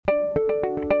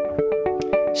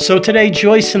So today,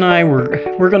 Joyce and I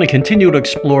we're going to continue to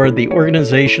explore the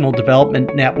Organizational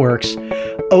Development Network's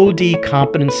OD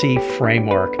competency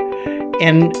framework.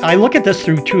 And I look at this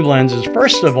through two lenses.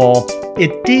 First of all,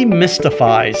 it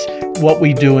demystifies what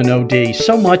we do in OD.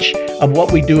 So much of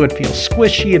what we do, it feels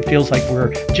squishy. It feels like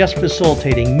we're just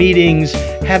facilitating meetings,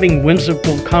 having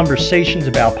whimsical conversations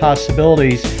about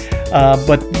possibilities.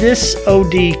 But this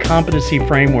OD competency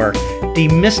framework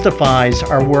demystifies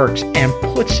our works and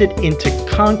puts it into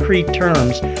concrete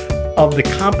terms of the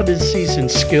competencies and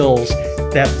skills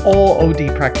that all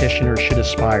OD practitioners should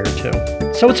aspire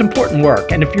to. So it's important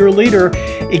work. And if you're a leader,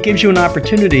 it gives you an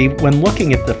opportunity when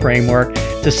looking at the framework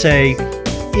to say,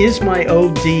 is my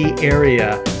OD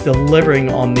area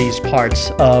delivering on these parts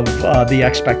of the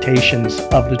expectations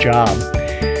of the job?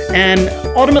 And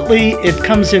ultimately, it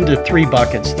comes into three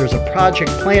buckets. There's a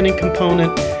project planning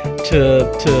component to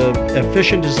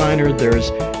efficient designer. There's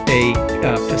a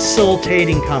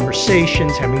facilitating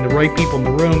conversations, having the right people in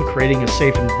the room, creating a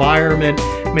safe environment,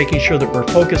 making sure that we're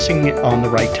focusing on the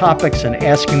right topics and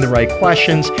asking the right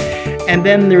questions. And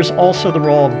then there's also the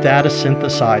role of data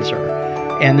synthesizer.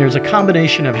 And there's a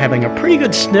combination of having a pretty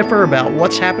good sniffer about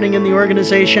what's happening in the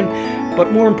organization,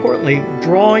 but more importantly,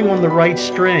 drawing on the right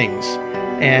strings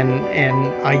and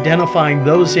identifying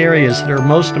those areas that are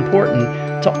most important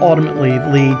to ultimately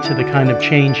lead to the kind of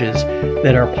changes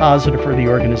that are positive for the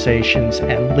organizations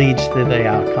and leads to the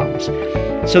outcomes.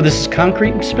 So this is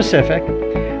concrete and specific.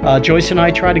 Joyce and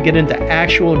I try to get into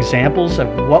actual examples of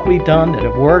what we've done that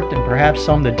have worked and perhaps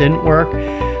some that didn't work.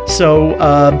 So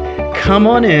come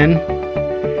on in,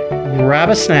 grab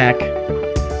a snack,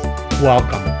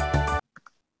 welcome.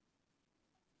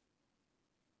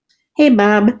 Hey,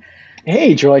 Bob.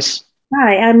 Hey, Joyce.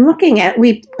 Hi,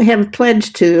 we have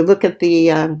pledged to look at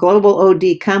the Global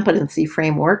OD Competency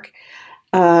Framework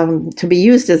to be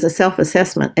used as a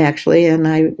self-assessment, actually, and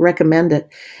I recommend it.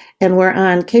 And we're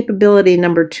on capability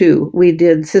number 2. We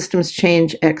did systems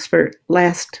change expert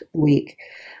last week.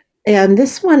 And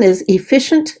this one is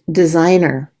efficient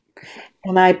designer.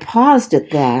 And I paused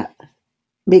at that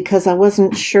because I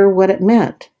wasn't sure what it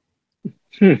meant.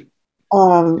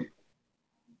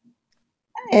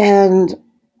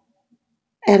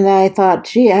 And I thought,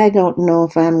 gee, I don't know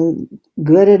if I'm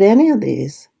good at any of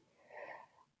these.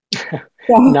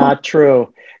 Not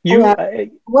true.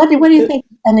 What do you think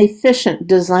an efficient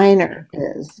designer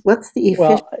is? What's the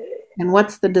efficient and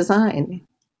what's the design?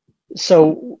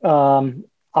 So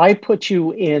I put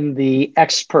you in the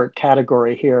expert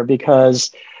category here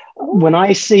because when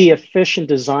I see efficient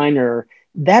designer,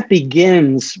 that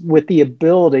begins with the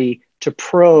ability to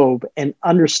probe and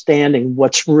understanding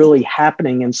what's really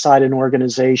happening inside an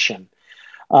organization.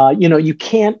 You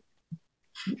can't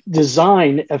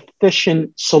design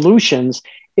efficient solutions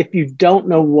if you don't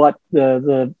know what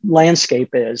the landscape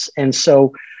is. And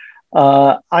so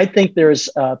I think there's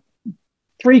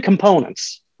 3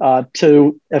 components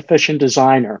to efficient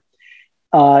designer.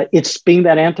 It's being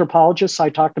that anthropologist I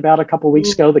talked about a couple of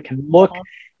weeks ago that can look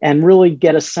and really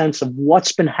get a sense of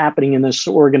what's been happening in this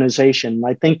organization.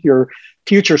 I think your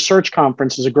Future Search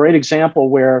Conference is a great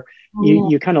example where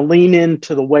you kind of lean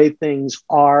into the way things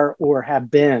are or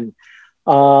have been.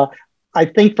 I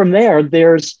think from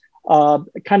there's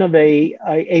kind of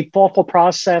a thoughtful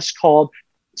process called,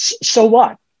 so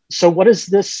what? So what is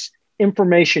this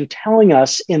information telling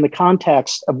us in the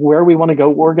context of where we want to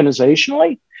go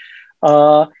organizationally?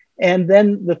 And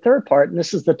then the third part, and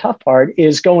this is the tough part,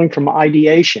 is going from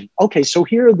ideation. Okay, so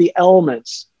here are the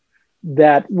elements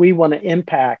that we want to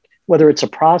impact, whether it's a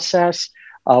process,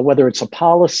 whether it's a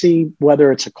policy,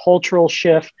 whether it's a cultural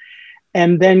shift,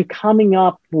 and then coming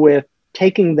up with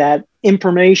taking that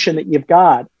information that you've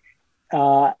got,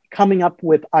 coming up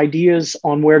with ideas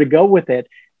on where to go with it.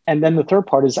 And then the third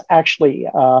part is actually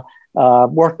acting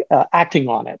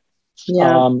on it.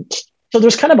 Yeah. So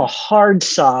there's kind of a hard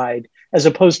side as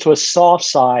opposed to a soft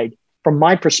side from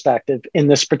my perspective in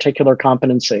this particular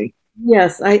competency.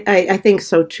 Yes, I think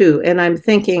so too. And I'm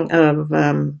thinking of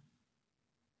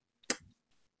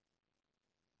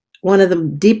one of the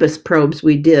deepest probes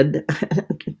we did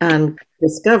on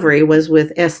discovery was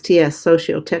with STS,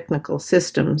 Socio-Technical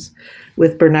Systems,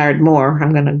 with Bernard Moore.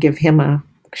 I'm going to give him a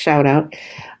shout out.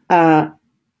 And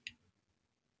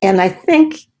I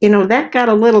think, that got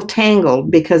a little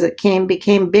tangled because it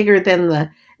became bigger than the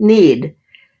need.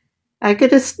 I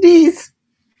could have sneezed.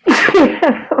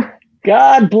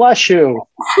 God bless you.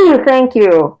 Thank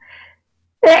you.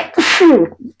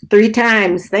 3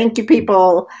 times. Thank you,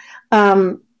 people.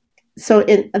 So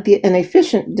an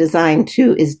efficient design,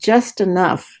 too, is just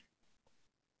enough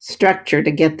structure to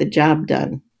get the job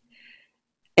done.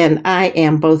 And I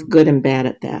am both good and bad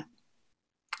at that.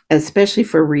 especially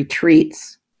for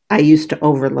retreats, I used to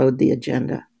overload the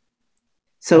agenda.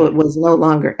 So it was no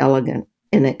longer elegant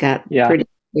and it got Yeah. pretty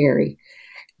scary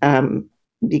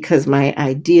because my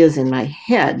ideas in my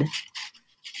head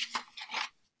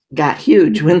got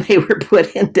huge when they were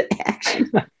put into action.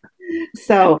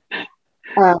 So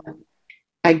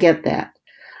I get that.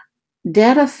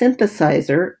 Data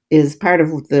synthesizer is part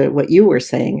of what you were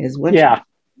saying is what Yeah.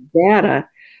 data.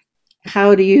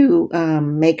 How do you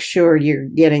make sure you're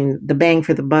getting the bang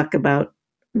for the buck about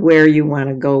where you want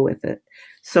to go with it?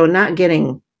 So not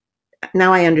getting,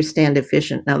 now I understand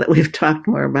efficient now that we've talked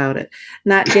more about it,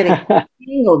 not getting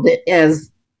tangled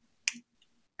as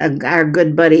our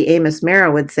good buddy Amos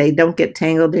Mera would say, don't get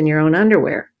tangled in your own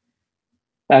underwear.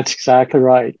 That's exactly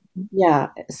right. Yeah.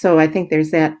 So I think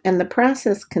there's that. And the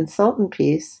process consultant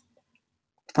piece,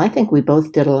 I think we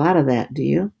both did a lot of that. Do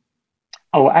you?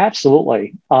 Oh,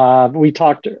 absolutely. We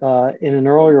talked in an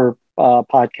earlier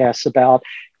podcast about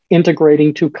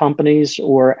integrating two companies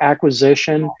or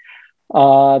acquisition.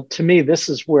 To me, this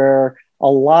is where a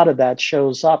lot of that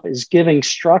shows up, is giving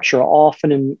structure,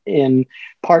 often in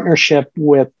partnership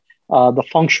with the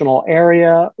functional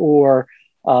area or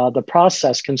the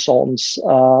process consultants.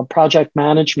 Project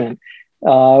management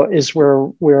is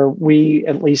where we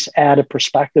at least add a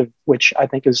perspective, which I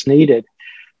think is needed.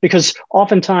 Because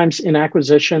oftentimes in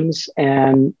acquisitions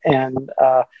and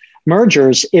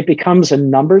mergers, it becomes a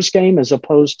numbers game as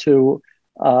opposed to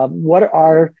what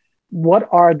are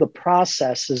the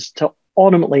processes to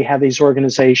ultimately have these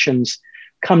organizations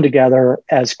come together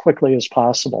as quickly as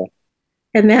possible.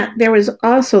 And that there was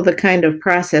also the kind of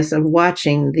process of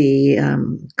watching the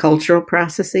cultural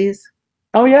processes.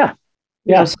 Oh yeah,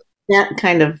 yeah. So that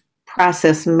kind of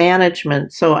process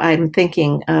management. So I'm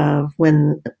thinking of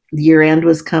when year end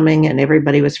was coming and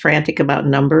everybody was frantic about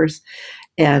numbers,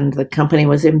 and the company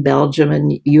was in Belgium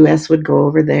and US would go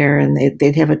over there and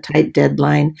they'd have a tight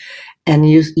deadline, and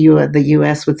the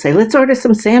US would say, let's order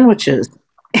some sandwiches,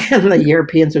 and the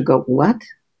Europeans would go, what?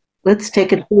 Let's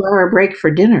take a 2-hour break for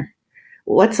dinner.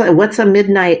 What's a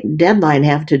midnight deadline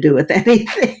have to do with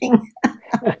anything?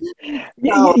 So,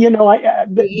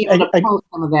 I pull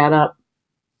some of that up.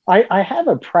 I have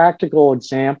a practical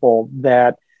example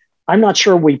that I'm not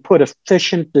sure we put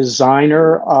efficient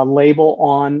designer label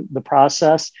on the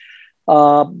process.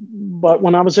 But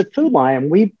when I was at Food Lion,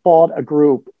 we bought a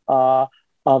group of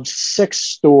 6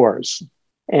 stores.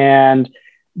 And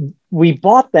we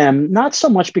bought them not so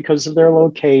much because of their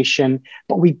location,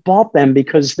 but we bought them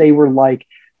because they were like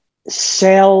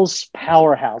sales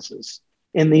powerhouses.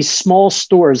 In these small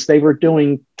stores, they were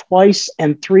doing 2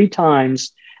 and 3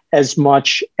 times as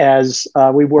much as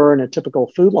we were in a typical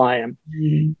Food Lion.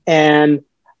 Mm-hmm. And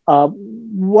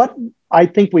what I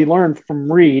think we learned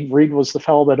from Reed was the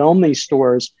fellow that owned these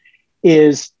stores,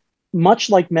 is much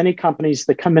like many companies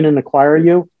that come in and acquire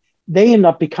you, they end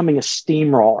up becoming a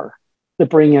steamroller that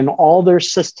bring in all their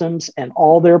systems and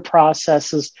all their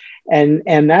processes. And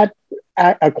that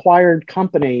acquired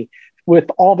company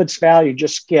with all of its value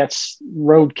just gets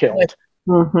roadkilled.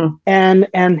 Mm-hmm.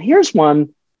 And here's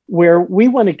one where we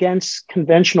went against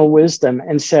conventional wisdom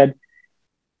and said,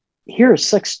 here are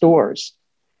 6 stores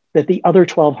that the other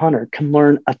 1,200 can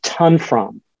learn a ton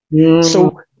from. Mm.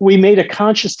 So we made a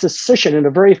conscious decision in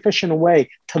a very efficient way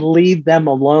to leave them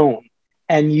alone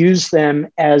and use them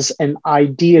as an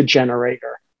idea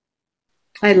generator.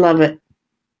 I love it.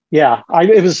 Yeah,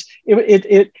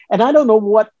 and I don't know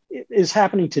what is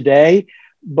happening today,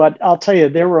 but I'll tell you,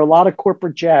 there were a lot of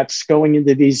corporate jets going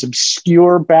into these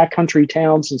obscure backcountry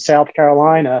towns in South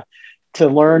Carolina to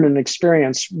learn and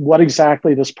experience what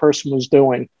exactly this person was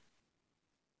doing.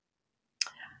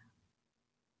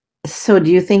 So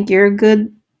do you think you're a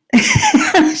good,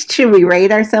 should we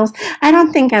rate ourselves? I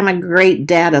don't think I'm a great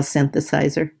data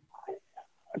synthesizer.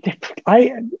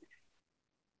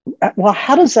 Well,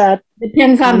 how does that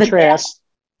depends on contrast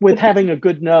with having a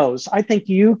good nose? I think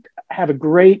you have a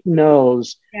great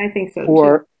nose. Yeah, I think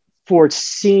so for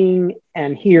seeing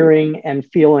and hearing and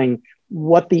feeling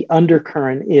what the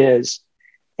undercurrent is.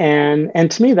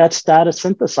 And to me, that's data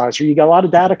synthesizer. You got a lot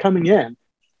of data coming in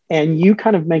and you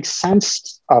kind of make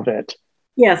sense of it.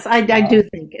 Yes, I do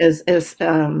think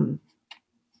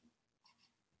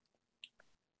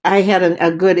I had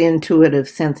a good intuitive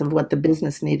sense of what the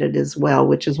business needed as well,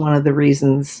 which is one of the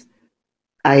reasons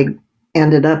I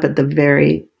ended up at the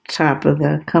very top of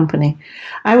the company.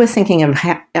 I was thinking of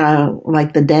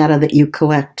like the data that you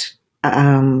collect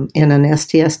in an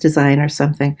STS design or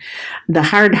something. The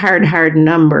hard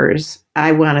numbers,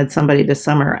 I wanted somebody to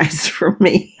summarize for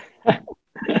me.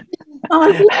 Oh,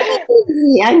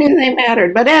 easy. I knew they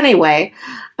mattered. But anyway.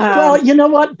 Well, you know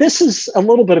what? This is a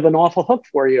little bit of an awful hook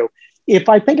for you. If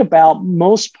I think about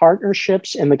most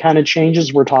partnerships and the kind of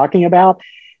changes we're talking about,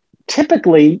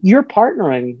 typically you're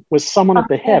partnering with someone at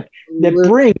the hip that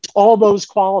brings all those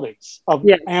qualities of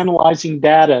analyzing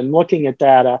data and looking at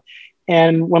data.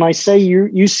 And when I say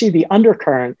you see the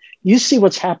undercurrent, you see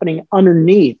what's happening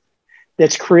underneath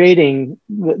that's creating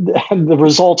the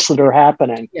results that are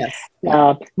happening. Yes.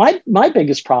 My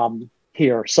biggest problem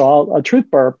here, so a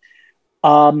truth burp,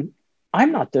 I'm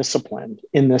not disciplined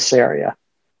in this area.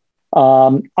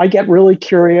 I get really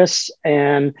curious,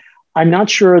 and I'm not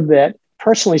sure that,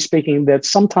 personally speaking, that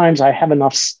sometimes I have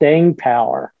enough staying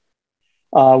power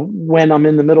when I'm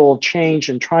in the middle of change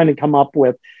and trying to come up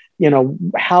with,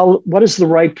 what is the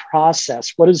right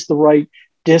process? What is the right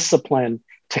discipline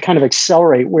to kind of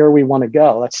accelerate where we want to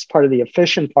go? That's part of the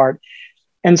efficient part.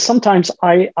 And sometimes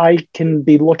I can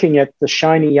be looking at the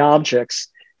shiny objects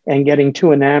and getting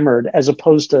too enamored, as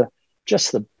opposed to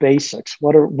just the basics.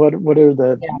 What are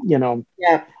the,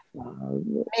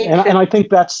 and I think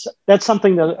that's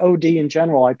something that OD in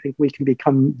general, I think we can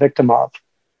become victim of.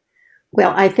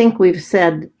 Well, I think we've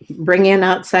said bring in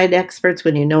outside experts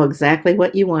when you know exactly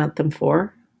what you want them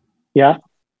for. Yeah,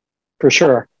 for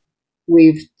sure.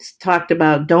 We've talked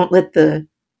about don't let the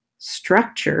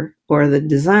structure or the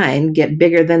design get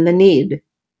bigger than the need.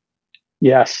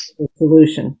 Yes. The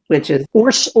solution, which is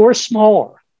or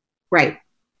smaller. Right.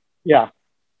 Yeah.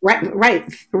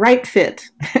 Right fit.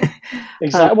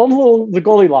 Exactly. Well, the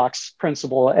Goldilocks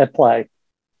principle at play.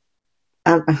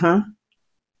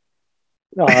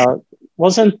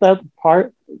 Wasn't that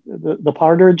part the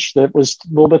partridge that was a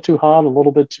little bit too hot, a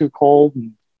little bit too cold,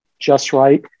 and just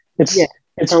right? I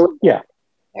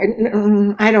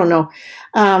don't know.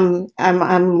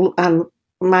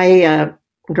 My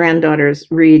granddaughters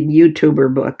read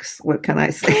YouTuber books. What can I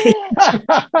say?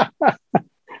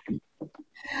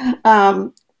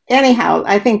 Anyhow,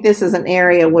 I think this is an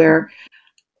area where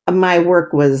my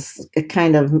work was a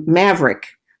kind of maverick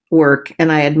work,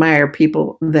 and I admire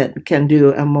people that can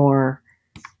do a more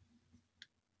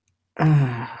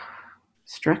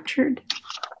structured.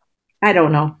 I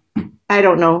don't know.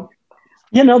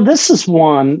 This is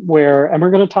one where, and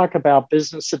we're going to talk about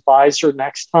Business Advisor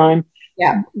next time.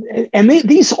 Yeah. And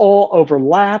these all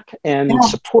overlap and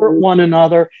support one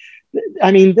another.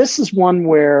 I mean, this is one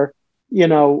where,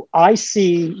 I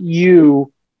see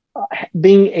you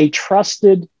being a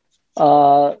trusted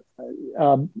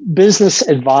business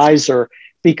advisor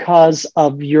because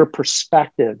of your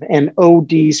perspective and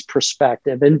OD's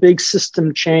perspective and big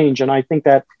system change. And I think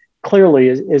that clearly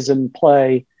is in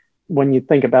play when you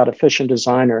think about efficient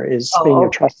designer, is being a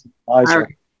trusted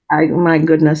advisor. My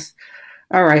goodness.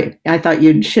 All right. I thought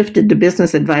you'd shifted to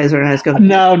business advisor, and I was going.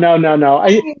 No. I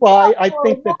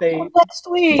think that they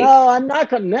next week. No, I'm not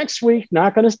going next week.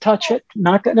 Not going to touch it.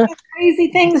 Not going to.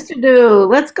 Crazy things to do.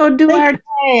 Let's go do our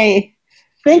day.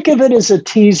 Think of it as a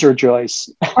teaser, Joyce.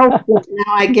 Now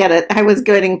I get it. I was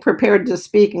getting prepared to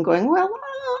speak and going,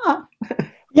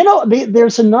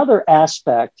 there's another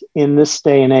aspect in this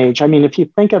day and age. I mean, if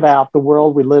you think about the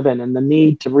world we live in and the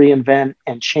need to reinvent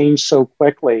and change so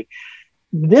quickly,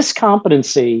 this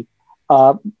competency,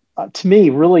 to me,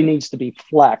 really needs to be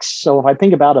flexed. So if I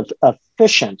think about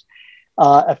efficient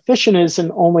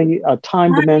isn't only a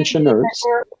time dimension.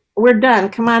 We're done.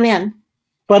 Come on in.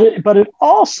 But it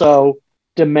also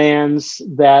demands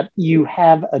that you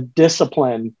have a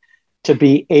discipline to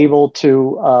be able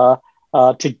to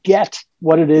get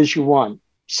what it is you want.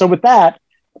 So with that,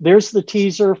 there's the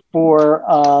teaser for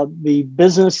the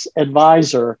Business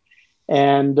Advisor,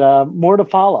 and more to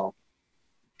follow.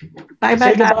 Bye.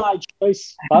 Goodbye,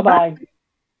 Joyce. Bye.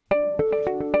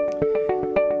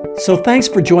 So thanks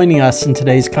for joining us in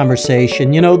today's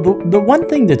conversation. The one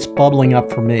thing that's bubbling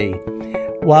up for me,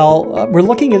 while we're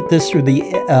looking at this through the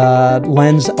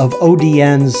lens of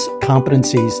ODN's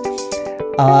competencies,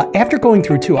 after going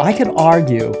through two, I could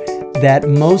argue that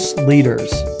most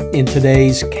leaders in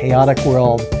today's chaotic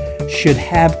world should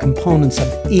have components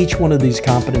of each one of these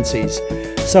competencies.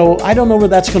 So I don't know where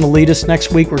that's going to lead us.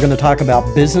 Next week, we're going to talk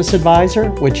about Business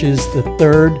Advisor, which is the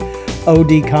third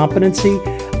OD competency.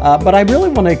 But I really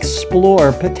want to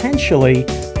explore potentially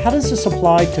how does this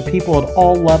apply to people at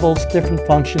all levels, different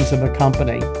functions of a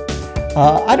company.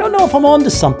 I don't know if I'm on to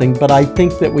something, but I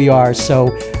think that we are.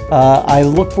 So I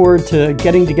look forward to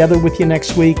getting together with you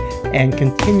next week and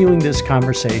continuing this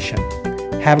conversation.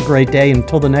 Have a great day.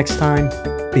 Until the next time,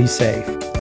 be safe.